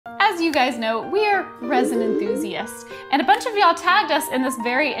you guys know, we are resin enthusiasts, and a bunch of y'all tagged us in this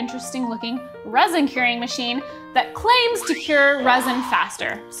very interesting looking resin curing machine that claims to cure resin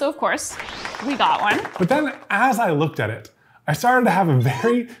faster. So of course, we got one. But then as I looked at it, I started to have a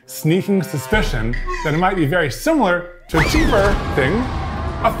very sneaking suspicion that it might be very similar to a cheaper thing,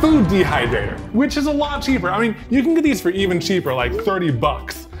 a food dehydrator, which is a lot cheaper. I mean, you can get these for even cheaper, like 30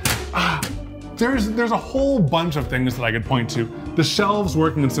 bucks. There's a whole bunch of things that I could point to. The shelves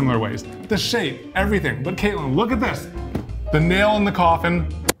working in similar ways, the shape, everything. But Katelyn, look at this. The nail in the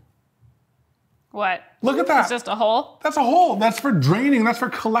coffin. What? Look at that. It's just a hole? That's a hole. That's for draining. That's for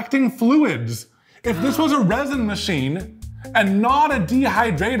collecting fluids. If this was a resin machine and not a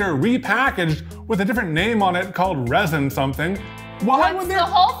dehydrator repackaged with a different name on it called resin something, why would there?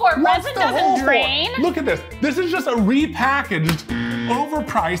 What's the hole for? Resin doesn't drain. Look at this. This is just a repackaged,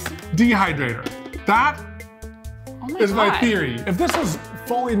 overpriced dehydrator. That is my theory. If this was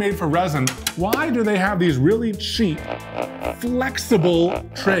fully made for resin, why do they have these really cheap, flexible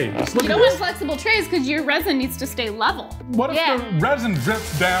trays? You don't want flexible trays because your resin needs to stay level. What if the resin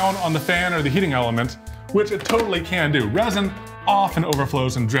drips down on the fan or the heating element, which it totally can do? Resin often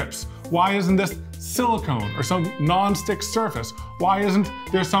overflows and drips. Why isn't this silicone or some non-stick surface? Why isn't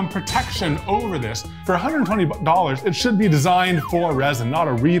there some protection over this? For $120, it should be designed for resin, not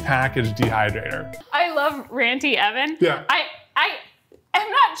a repackaged dehydrator. I love Ranty Evan. Yeah. I'm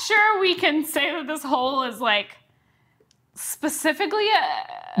not sure we can say that this hole is like specifically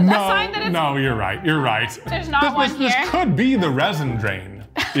a sign that it's... No, you're right, you're right. There's not one here. This could be the resin drain,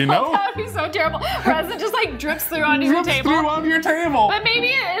 you know? That would be so terrible. Resin just like drips through onto your table. Drips through onto your table. But maybe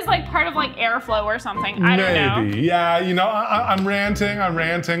it is like part of like airflow or something. I don't know. Maybe, yeah, you know, I'm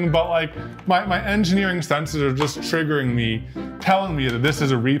ranting, but like my engineering senses are just triggering me, telling me that this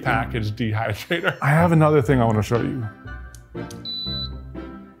is a repackaged dehydrator. I have another thing I want to show you.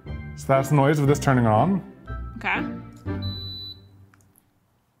 So that's the noise of this turning on. Okay.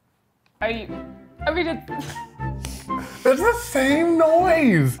 It's the same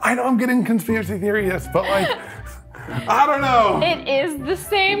noise. I know I'm getting conspiracy theorists, but like, I don't know. It is the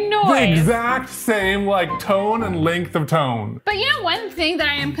same noise. The exact same like tone and length of tone. But you know, one thing that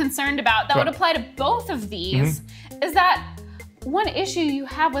I am concerned about that would apply to both of these is that one issue you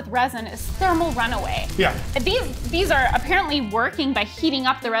have with resin is thermal runaway. Yeah. These are apparently working by heating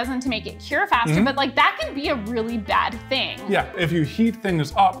up the resin to make it cure faster, but like that can be a really bad thing. Yeah, if you heat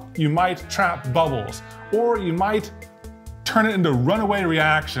things up, you might trap bubbles, or you might turn it into runaway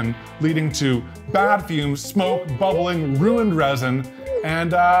reaction, leading to bad fumes, smoke, bubbling, ruined resin,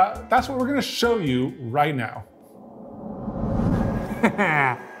 and that's what we're gonna show you right now.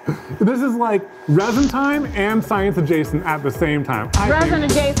 This is like resin time and science adjacent at the same time. Resin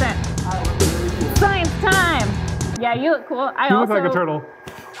adjacent. Science time. Yeah, you look cool. You look like a turtle.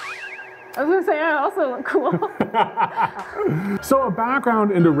 I was gonna say, I also look cool. So a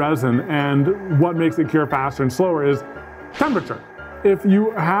background into resin and what makes it cure faster and slower is temperature. If you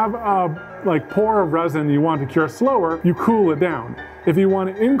have a pour of resin you want to cure slower, you cool it down. If you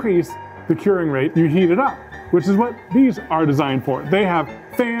want to increase the curing rate, you heat it up, which is what these are designed for. They have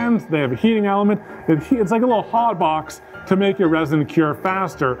fans, they have a heating element. It's like a little hot box to make your resin cure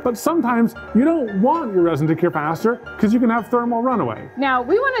faster. But sometimes you don't want your resin to cure faster because you can have thermal runaway. Now,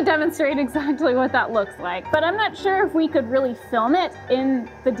 we want to demonstrate exactly what that looks like, but I'm not sure if we could really film it in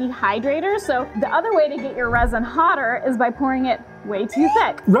the dehydrator. So the other way to get your resin hotter is by pouring it way too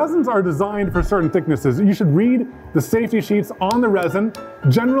thick. Resins are designed for certain thicknesses. You should read the safety sheets on the resin,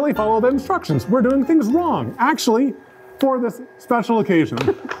 generally follow the instructions. We're doing things wrong, actually, for this special occasion.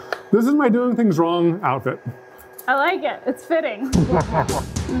 This is my doing things wrong outfit. I like it, it's fitting.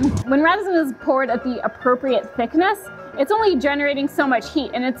 When resin is poured at the appropriate thickness, it's only generating so much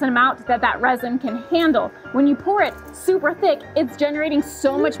heat, and it's an amount that that resin can handle. When you pour it super thick, it's generating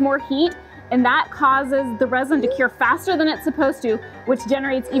so much more heat, and that causes the resin to cure faster than it's supposed to, which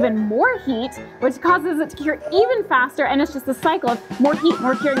generates even more heat, which causes it to cure even faster, and it's just a cycle of more heat,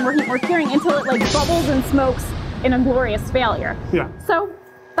 more curing, more heat, more curing, until it like bubbles and smokes in a glorious failure. Yeah. So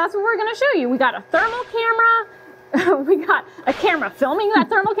that's what we're gonna show you. We got a thermal camera, we got a camera filming that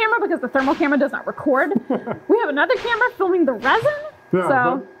thermal camera because the thermal camera does not record. We have another camera filming the resin. Yeah,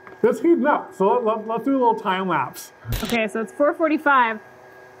 so it's heating up, so let's do a little time lapse. Okay, so it's 4:45.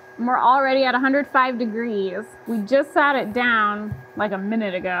 And we're already at 105 degrees. We just sat it down like a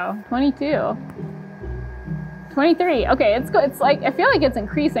minute ago. 22. 23. Okay, it's like, I feel like it's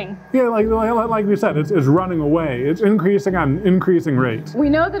increasing. Yeah, like we said, it's running away. It's increasing at an increasing rate. We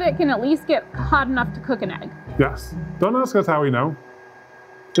know that it can at least get hot enough to cook an egg. Yes. Don't ask us how we know.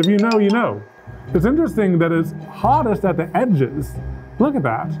 If you know, you know. It's interesting that it's hottest at the edges. Look at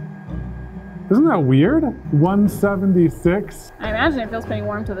that. Isn't that weird? 176. I imagine it feels pretty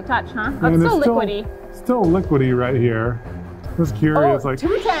warm to the touch, huh? Oh, And it's still liquidy. Still liquidy right here. Just curious, Oh, like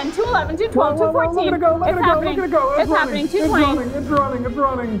 210, 211, 212, 214. Look at it go, look at it go, look at it go. It's happening, 220. It's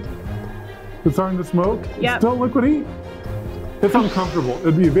running. It's starting to smoke. Yep. It's still liquidy. It's uncomfortable.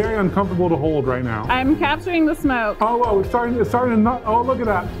 It'd be very uncomfortable to hold right now. I'm capturing the smoke. Oh, it's starting to not, oh, look at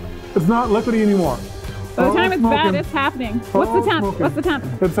that. It's not liquidy anymore. By the time it's bad, it's happening. What's the temp? Smoking. What's the temp?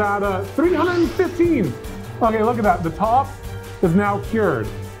 It's at 315. Okay, look at that. The top is now cured.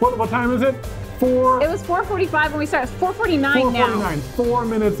 What time is it? It was 4:45 when we started. It's 4:49 now. 4:49, 4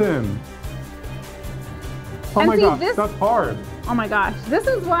 minutes in. Oh And my see, gosh, this- that's hard. Oh my gosh. This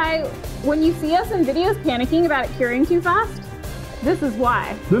is why when you see us in videos panicking about it curing too fast, this is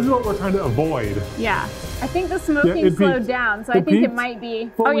why. This is what we're trying to avoid. Yeah. I think the smoking slowed down, so I think it might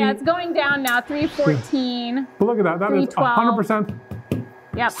be. Oh yeah, it's going down now, 314. But look at that, that is 100%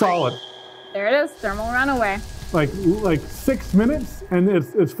 Yep. solid. There it is, thermal runaway. Like 6 minutes and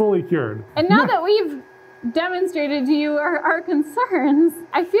it's fully cured. And now that we've demonstrated to you our concerns,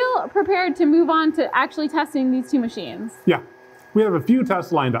 I feel prepared to move on to actually testing these two machines. Yeah, we have a few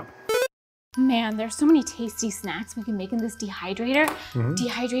tests lined up. Man, there's so many tasty snacks we can make in this dehydrator.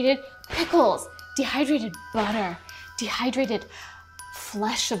 Dehydrated pickles, dehydrated butter, dehydrated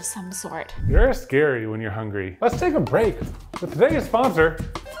flesh of some sort. You're scary when you're hungry. Let's take a break with today's sponsor,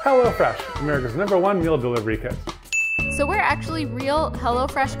 HelloFresh, America's #1 meal delivery kit. So we're actually real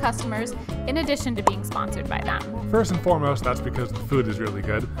HelloFresh customers in addition to being sponsored by them. First and foremost, that's because the food is really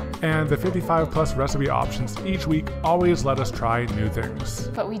good, and the 55+ recipe options each week always let us try new things.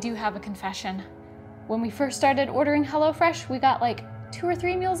 But we do have a confession. When we first started ordering HelloFresh, we got like 2 or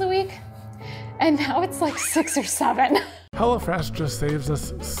 3 meals a week, and now it's like 6 or 7. HelloFresh just saves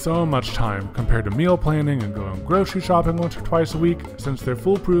us so much time compared to meal planning and going grocery shopping once or twice a week, since their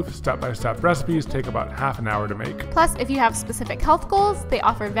foolproof step-by-step recipes take about half an hour to make. Plus, if you have specific health goals, they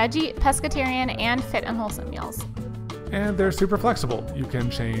offer veggie, pescatarian, and fit and wholesome meals. And they're super flexible. You can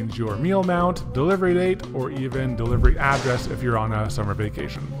change your meal amount, delivery date, or even delivery address if you're on a summer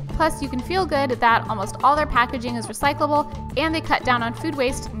vacation. Plus, you can feel good that almost all their packaging is recyclable, and they cut down on food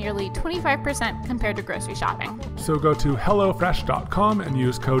waste nearly 25% compared to grocery shopping. So go to HelloFresh.com and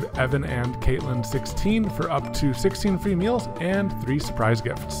use code EvanandKatelyn16 for up to 16 free meals and 3 surprise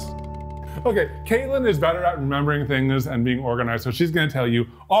gifts. Okay, Katelyn is better at remembering things and being organized, so she's gonna tell you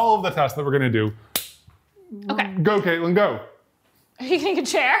all of the tests that we're gonna do. Okay. Go, Katelyn, go. Are you getting a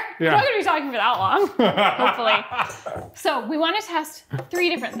chair? Yeah. I'm not gonna be talking for that long, hopefully. So we want to test 3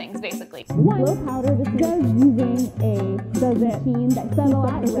 different things, basically. Low powder just does using a machine that settle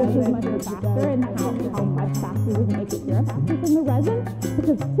out the resin much faster, and how much faster does it make it cure faster than the resin?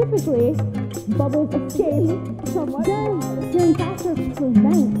 Because typically bubbles escape somewhat. Does curing faster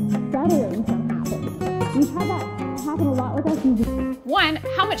prevent settling from happening? We've had that happen a lot with us. 1,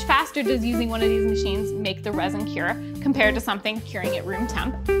 how much faster does using one of these machines make the resin cure compared to something curing at room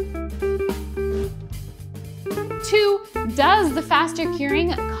temp? 2, does the faster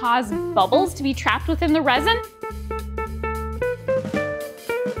curing cause bubbles to be trapped within the resin?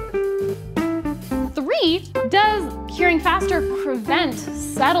 3, does curing faster prevent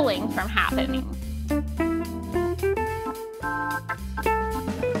settling from happening?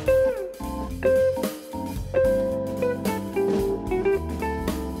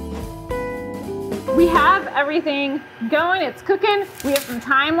 We have everything going, it's cooking. We have some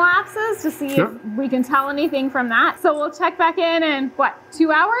time lapses to see if we can tell anything from that. So we'll check back in what,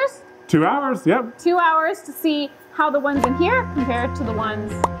 2 hours? 2 hours, yep. 2 hours to see how the ones in here compare to the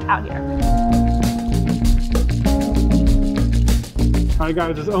ones out here. All right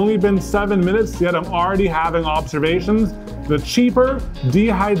guys, it's only been 7 minutes, yet I'm already having observations. The cheaper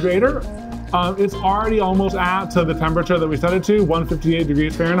dehydrator, it's already almost at to the temperature that we set it to, 158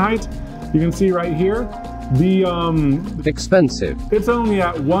 degrees Fahrenheit. You can see right here, the expensive. It's only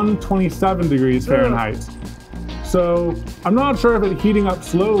at 127 degrees Fahrenheit. So I'm not sure if it heating up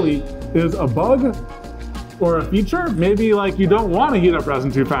slowly is a bug or a feature. Maybe like you don't want to heat up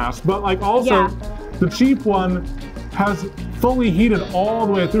resin too fast, but like also the cheap one has fully heated all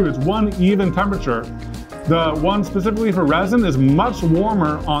the way through. It's one even temperature. The one specifically for resin is much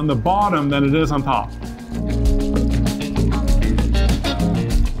warmer on the bottom than it is on top.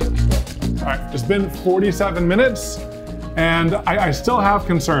 All right, it's been 47 minutes and I still have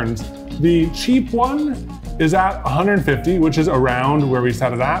concerns. The cheap one is at 150, which is around where we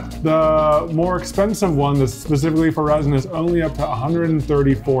set it at. The more expensive one that's specifically for resin is only up to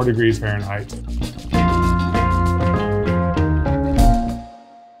 134 degrees Fahrenheit.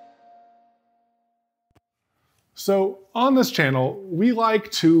 So on this channel, we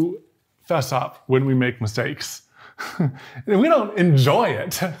like to fess up when we make mistakes. And we don't enjoy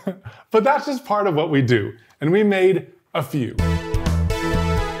it, but that's just part of what we do. And we made a few.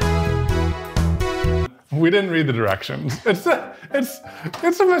 We didn't read the directions. It's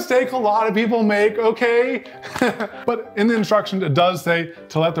a mistake a lot of people make, okay? But in the instructions, it does say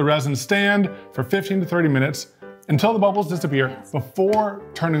to let the resin stand for 15 to 30 minutes until the bubbles disappear before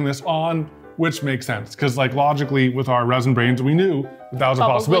turning this on, which makes sense. Because like logically with our resin brains, we knew that was a possibility.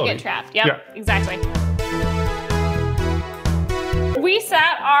 Bubbles will get trapped, yep, exactly. We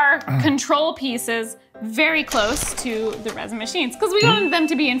set our control pieces very close to the resin machines because we wanted them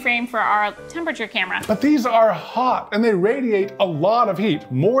to be in frame for our temperature camera. But these are hot and they radiate a lot of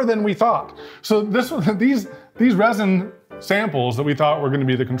heat, more than we thought. So these resin samples that we thought were going to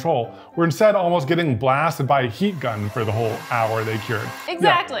be the control were instead almost getting blasted by a heat gun for the whole hour they cured.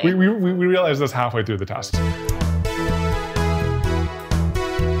 Exactly. Yeah, we realized this halfway through the test.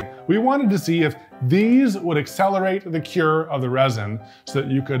 We wanted to see if these would accelerate the cure of the resin so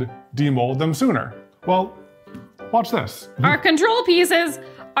that you could demold them sooner. Well, watch this. Our control pieces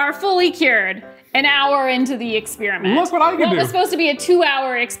are fully cured an hour into the experiment. Look what I can do. It was supposed to be a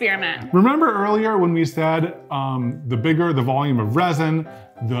 2-hour experiment. Remember earlier when we said the bigger the volume of resin,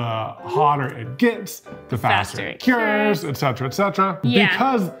 the hotter it gets, the faster it cures, etc., etc. Yeah.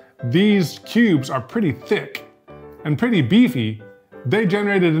 Because these cubes are pretty thick and pretty beefy, they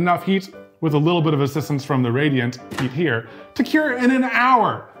generated enough heat with a little bit of assistance from the radiant heat here to cure in an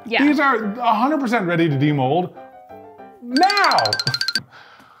hour. Yeah. These are 100% ready to demold now.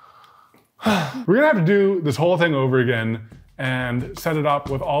 We're gonna have to do this whole thing over again and set it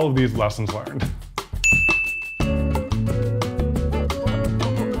up with all of these lessons learned.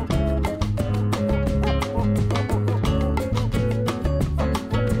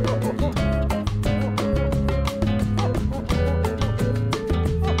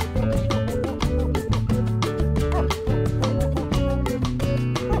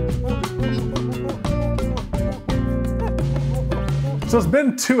 So it's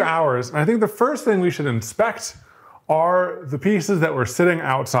been 2 hours, and I think the first thing we should inspect are the pieces that were sitting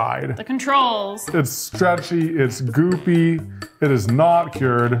outside. The controls. It's stretchy, it's goopy, it is not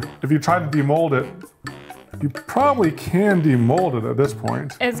cured. If you try to demold it, you probably can demold it at this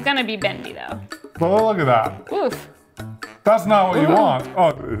point. It's gonna be bendy though. Well, look at that. Oof. That's not what you want. Oh,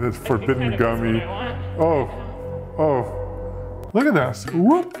 it's forbidden gummy. Oh. Look at this.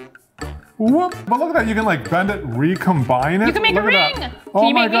 Whoop. Whoop. But look at that, you can like bend it, recombine it. You can make a ring. Can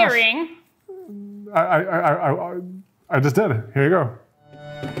you make me a ring? I just did it. Here you go.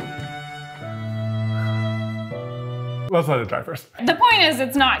 Let's let it dry first. The point is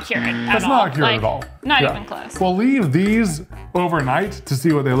it's not cured at all. It's not cured at all. Not even close. We'll leave these overnight to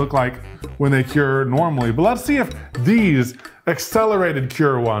see what they look like when they cure normally. But let's see if these accelerated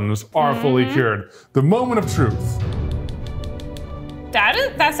cure ones are fully cured. The moment of truth.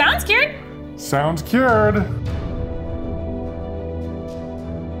 That sounds cured. Sounds cured.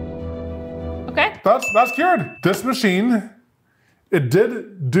 Okay. That's cured. This machine, it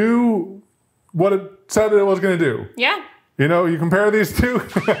did do what it said it was gonna do. Yeah. You know, you compare these two.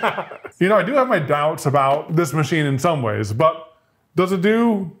 You know, I do have my doubts about this machine in some ways, but does it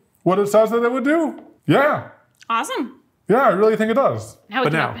do what it says that it would do? Yeah. Awesome. Yeah, I really think it does. Now we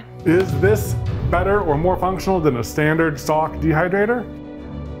but can now, open. is this better or more functional than a standard stock dehydrator?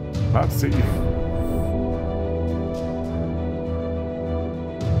 Let's see.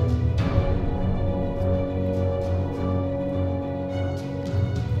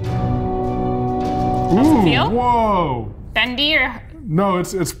 Ooh, feel? whoa. Bendy or? No,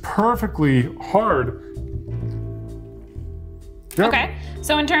 it's perfectly hard. Yep. Okay,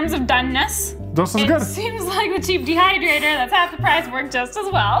 so in terms of doneness, This is it good. seems like the cheap dehydrator that's half the price worked just as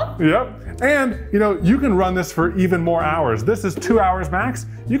well. Yep. And, you know, you can run this for even more hours. This is 2 hours max.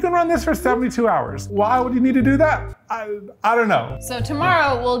 You can run this for 72 hours. Why would you need to do that? I don't know. So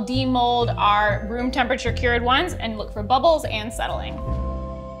tomorrow we'll demold our room temperature cured ones and look for bubbles and settling.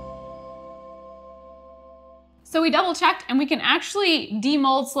 So we double checked and we can actually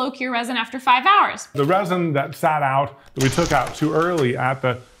demold slow cure resin after 5 hours. The resin that sat out, that we took out too early at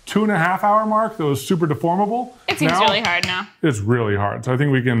the 2.5 hour mark, that was super deformable. It seems really hard now. It's really hard. So I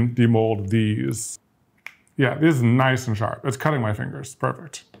think we can demold these. Yeah, this is nice and sharp. It's cutting my fingers.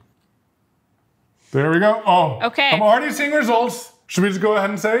 Perfect. There we go. Oh, okay. I'm already seeing results. Should we just go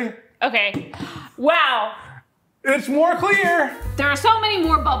ahead and say? Okay. Wow. It's more clear. There are so many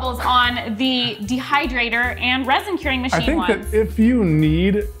more bubbles on the dehydrator and resin curing machine I think ones. that if you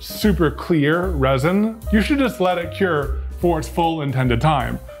need super clear resin, you should just let it cure for its full intended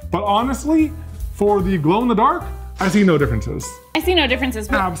time. But honestly, for the glow in the dark, I see no differences. I see no differences.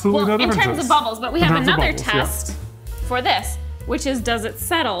 But, Absolutely no differences. In terms of bubbles, but we have another bubbles, test for this, which is does it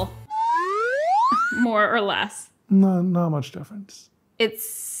settle more or less? No, not much difference. It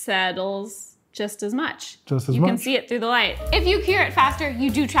settles just as much. Just as you much. can see it through the light. If you cure it faster, you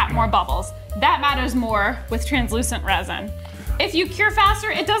do trap more bubbles. That matters more with translucent resin. If you cure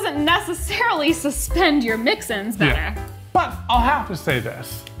faster, it doesn't necessarily suspend your mix-ins better. Yeah. But I'll have to say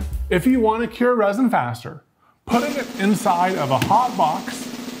this. If you want to cure resin faster, putting it inside of a hot box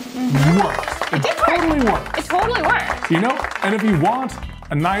works. It totally works. It totally works. You know? And if you want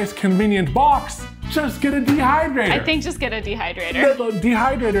a nice, convenient box, just get a dehydrator. I think just get a dehydrator. The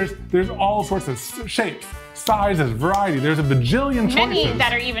dehydrators, there's all sorts of shapes, sizes, variety. There's a bajillion choices. Many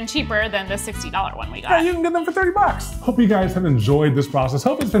that are even cheaper than the $60 one we got. Yeah, you can get them for 30 bucks. Hope you guys have enjoyed this process.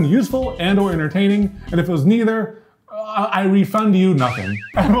 Hope it's been useful and or entertaining. And if it was neither, I refund you nothing.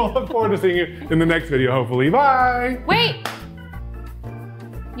 And we'll look forward to seeing you in the next video, hopefully. Bye. Wait.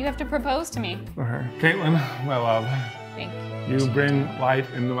 You have to propose to me. Okay. Katelyn, my love. Thank you. You bring light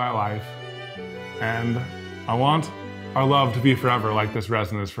into my life. And I want our love to be forever like this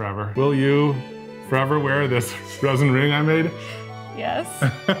resin is forever. Will you forever wear this resin ring I made? Yes.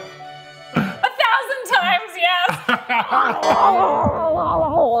 1,000 times yes.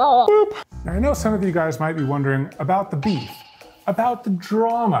 Now, I know some of you guys might be wondering about the beef, about the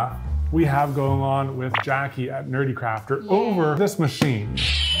drama we have going on with Jackie at Nerdy Crafter over this machine.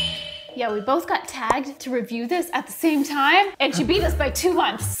 Yeah, we both got tagged to review this at the same time, and she beat us by 2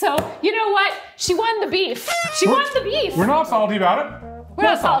 months. So, you know what? She won the beef. She won the beef. We're not salty about it. We're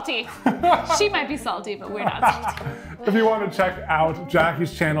not salty. She might be salty, but we're not salty. If you want to check out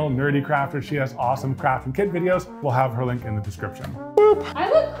Jackie's channel, Nerdy Crafter, she has awesome craft and kit videos. We'll have her link in the description. Boop. I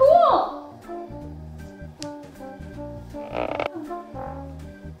look cool.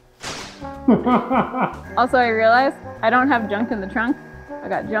 Also, I realized I don't have junk in the trunk. I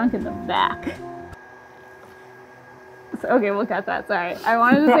got junk in the back. So, okay, we'll cut that, sorry. I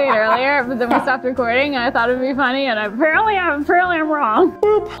wanted to say it earlier, but then we stopped recording and I thought it'd be funny, and apparently I'm wrong.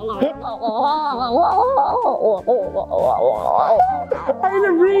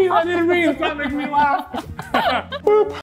 I didn't breathe, stop making me laugh.